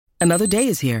Another day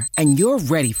is here, and you're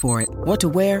ready for it. What to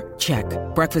wear? Check.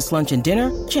 Breakfast, lunch, and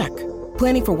dinner? Check.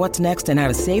 Planning for what's next and how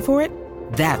to save for it?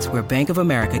 That's where Bank of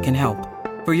America can help.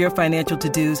 For your financial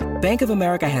to-dos, Bank of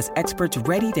America has experts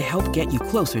ready to help get you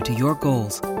closer to your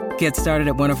goals. Get started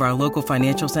at one of our local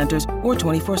financial centers or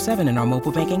 24/7 in our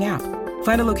mobile banking app.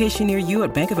 Find a location near you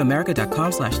at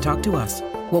bankofamerica.com/talktous.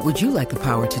 What would you like the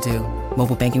power to do?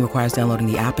 Mobile banking requires downloading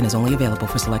the app and is only available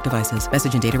for select devices.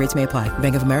 Message and data rates may apply.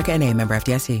 Bank of America N.A., member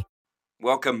FDIC.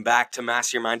 Welcome back to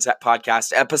Master Your Mindset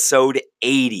Podcast, episode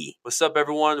 80. What's up,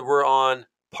 everyone? We're on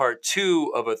part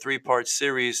 2 of a 3-part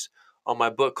series on my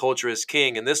book, Culture is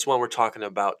King. And this one, we're talking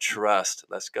about trust.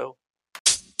 Let's go.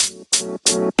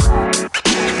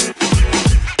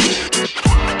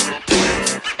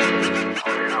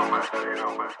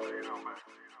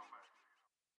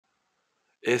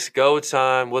 It's go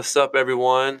time. What's up,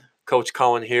 everyone? Coach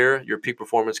Colin here, your peak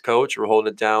performance coach. We're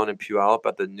holding it down in Puyallup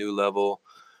at the new level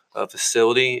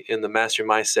facility in the Master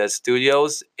Your Mindset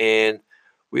Studios. And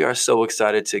we are so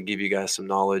excited to give you guys some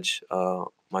knowledge.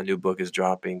 My new book is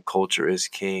dropping, Culture is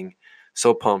King.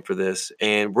 So pumped for this.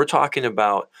 And we're talking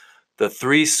about the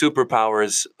 3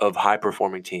 superpowers of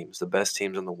high-performing teams, the best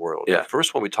teams in the world. Yeah. The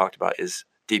first one we talked about is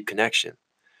deep connection,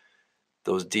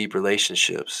 those deep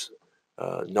relationships,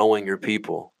 knowing your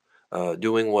people,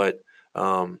 doing what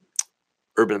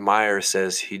Urban Meyer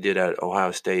says he did at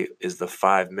Ohio State is the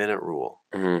 5-minute rule.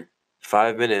 Mm-hmm.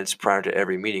 5 minutes prior to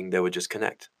every meeting, they would just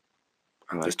connect.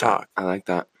 Just talk. I like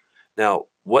that. Now,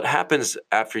 what happens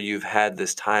after you've had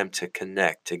this time to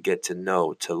connect, to get to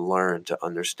know, to learn, to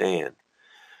understand?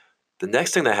 The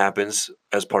next thing that happens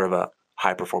as part of a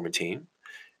high-performing team,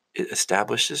 it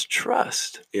establishes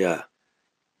trust. Yeah.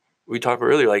 We talked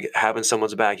about earlier, like having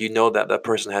someone's back. You know that that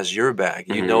person has your back.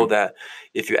 You Mm-hmm. know that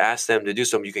if you ask them to do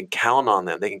something, you can count on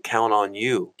them. They can count on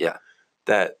you. Yeah.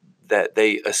 That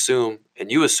they assume, and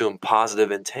you assume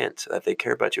positive intent, that they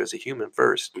care about you as a human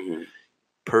first. Mm-hmm.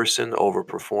 Person over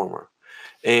performer.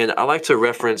 And I like to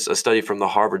reference a study from the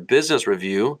Harvard Business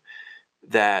Review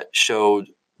that showed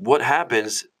what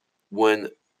happens when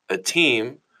a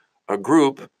team, a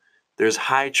group, there's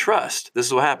high trust. This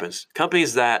is what happens.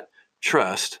 Companies that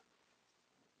trust,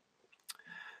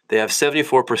 they have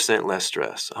 74% less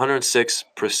stress,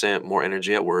 106% more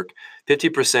energy at work,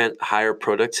 50% higher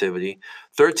productivity,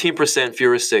 13%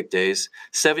 fewer sick days,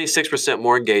 76%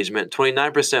 more engagement,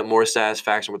 29% more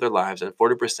satisfaction with their lives, and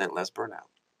 40% less burnout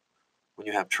when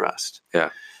you have trust. Yeah.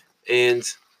 And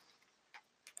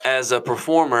as a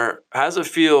performer, how does it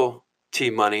feel,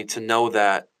 T-Money, to know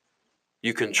that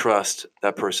you can trust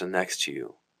that person next to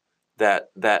you?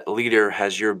 That leader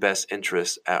has your best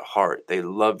interests at heart. They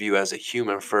love you as a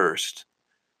human first,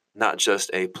 not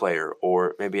just a player,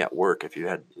 or maybe at work if you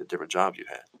had a different job you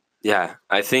had. Yeah,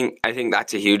 I think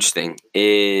that's a huge thing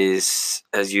is,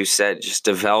 as you said, just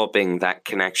developing that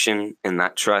connection and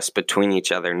that trust between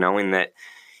each other, knowing that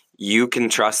you can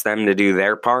trust them to do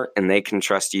their part and they can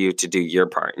trust you to do your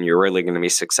part, and you're really going to be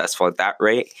successful at that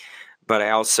rate. But I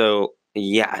also,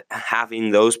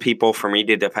 having those people for me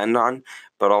to depend on,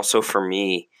 but also for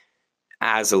me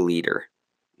as a leader,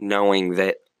 knowing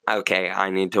that, okay, I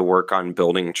need to work on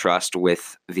building trust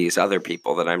with these other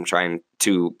people that I'm trying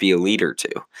to be a leader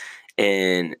to,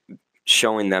 and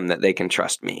showing them that they can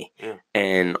trust me. Yeah.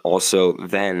 And also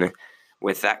then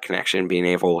with that connection, being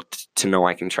able to know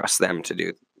I can trust them to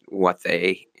do what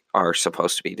they are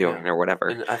supposed to be doing or whatever.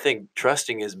 And I think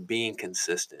trusting is being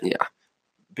consistent. Yeah.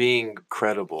 Being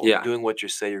credible. Yeah. Doing what you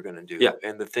say you're going to do. Yeah.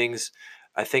 And the things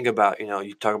I think about,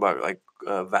 you talk about like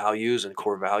values and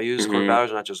core values. Mm-hmm. Core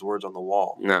values are not just words on the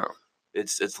wall. No.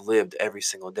 It's lived every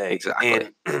single day.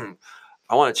 Exactly. And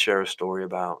I want to share a story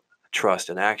about trust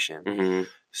in action. Mm-hmm.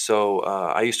 So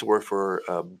I used to work for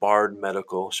Bard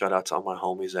Medical. Shout out to all my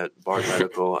homies at Bard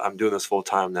Medical. I'm doing this full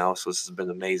time now, so this has been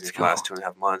amazing for the last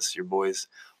 2.5 months. Your boys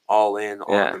all in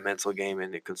on the mental game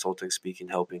and the consulting, speaking,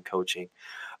 helping, coaching.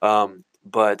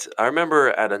 But I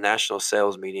remember at a national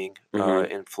sales meeting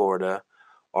in Florida,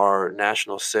 our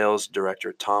national sales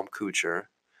director, Tom Kuchar.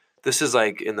 This is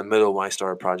like in the middle of when I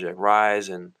started Project Rise,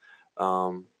 and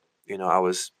I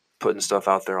was putting stuff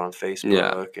out there on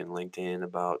Facebook and LinkedIn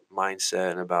about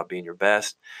mindset and about being your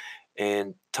best.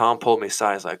 And Tom pulled me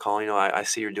aside. He's like, Colin, I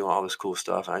see you're doing all this cool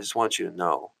stuff, and I just want you to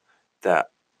know that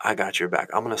I got your back.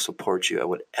 I'm going to support you at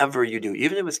whatever you do,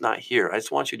 even if it's not here. I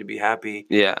just want you to be happy,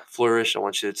 flourish. I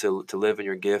want you to live in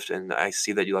your gift, and I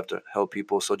see that you love to help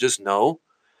people. So just know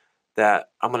that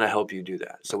I'm going to help you do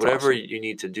that. So whatever you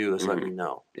need to do, just let me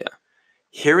know. Yeah.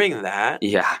 Hearing that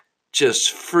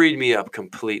just freed me up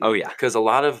completely. Oh, yeah. Because a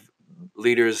lot of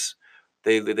leaders,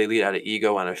 they lead out of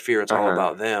ego and out of fear. It's all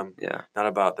about them, not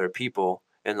about their people.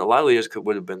 And a lot of leaders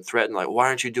would have been threatened, like, why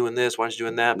aren't you doing this? Why aren't you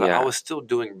doing that? But I was still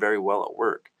doing very well at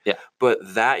work. Yeah. But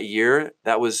that year,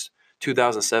 that was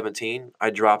 2017, I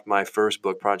dropped my first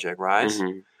book, Project Rise.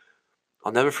 Mm-hmm.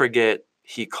 I'll never forget,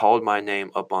 he called my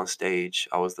name up on stage.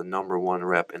 I was the #1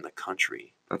 rep in the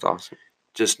country. That's awesome.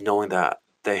 Just knowing that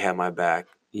they had my back.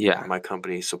 Yeah. My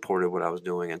company supported what I was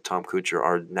doing, and Tom Kuchar,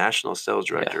 our national sales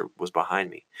director, was behind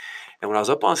me. And when I was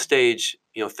up on stage,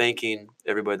 thanking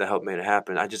everybody that helped make it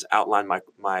happen, I just outlined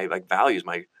my like values,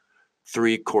 my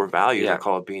 3 core values. I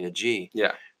call it being a G.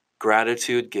 Yeah.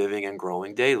 Gratitude, giving, and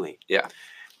growing daily. Yeah.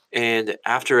 And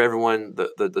after everyone,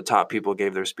 the top people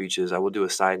gave their speeches, I will do a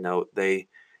side note. They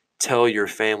tell your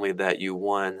family that you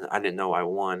won. I didn't know I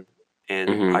won.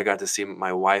 And I got to see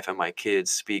my wife and my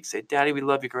kids speak, say, Daddy, we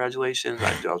love you. Congratulations.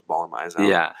 I was bawling my eyes out.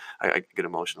 Yeah. I get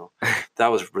emotional.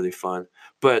 That was really fun.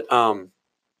 But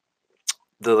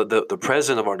the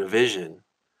president of our division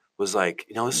was like,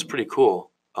 this is pretty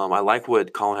cool. I like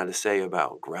what Colin had to say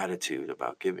about gratitude,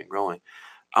 about giving, growing.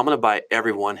 I'm going to buy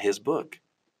everyone his book,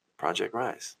 Project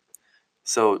Rise.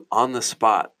 So on the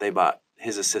spot,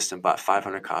 his assistant bought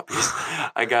 500 copies.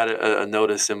 I got a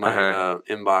notice in my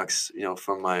inbox,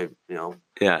 from my,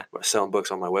 selling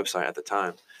books on my website at the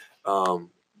time.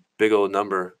 Big old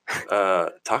number.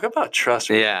 Talk about trust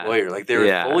from an employer. Like, they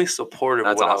were fully supportive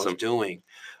of what I was doing.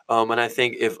 And I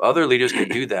think if other leaders could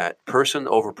do that, person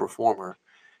over performer,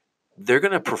 they're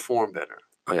going to perform better.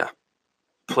 Oh, yeah.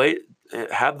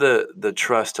 Have the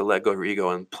trust to let go of your ego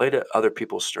and play to other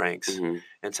people's strengths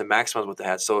and to maximize what they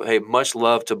had. So, hey, much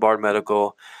love to Bard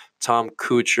Medical, Tom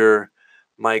Kuchar,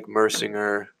 Mike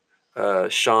Mersinger,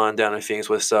 Sean down in Phoenix.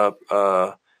 What's up?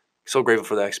 So grateful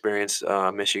for that experience.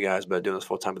 I miss you guys, but doing this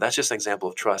full time. But that's just an example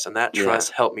of trust, and that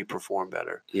trust helped me perform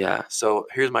better. Yeah. So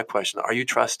here's my question: are you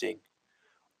trusting?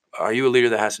 Are you a leader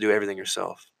that has to do everything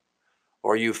yourself,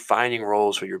 or are you finding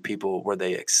roles for your people where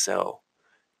they excel?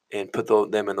 And put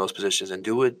them in those positions and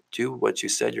do what you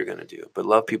said you're going to do, but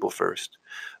love people first.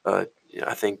 I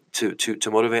think to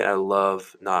motivate out of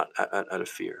love, not out of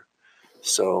fear.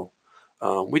 So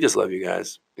we just love you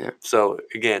guys. Yeah. So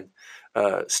again,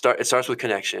 it starts with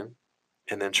connection,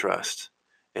 and then trust,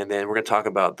 and then we're going to talk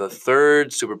about the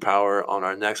third superpower on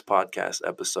our next podcast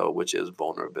episode, which is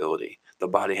vulnerability. The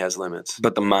body has limits,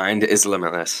 but the mind is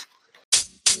limitless.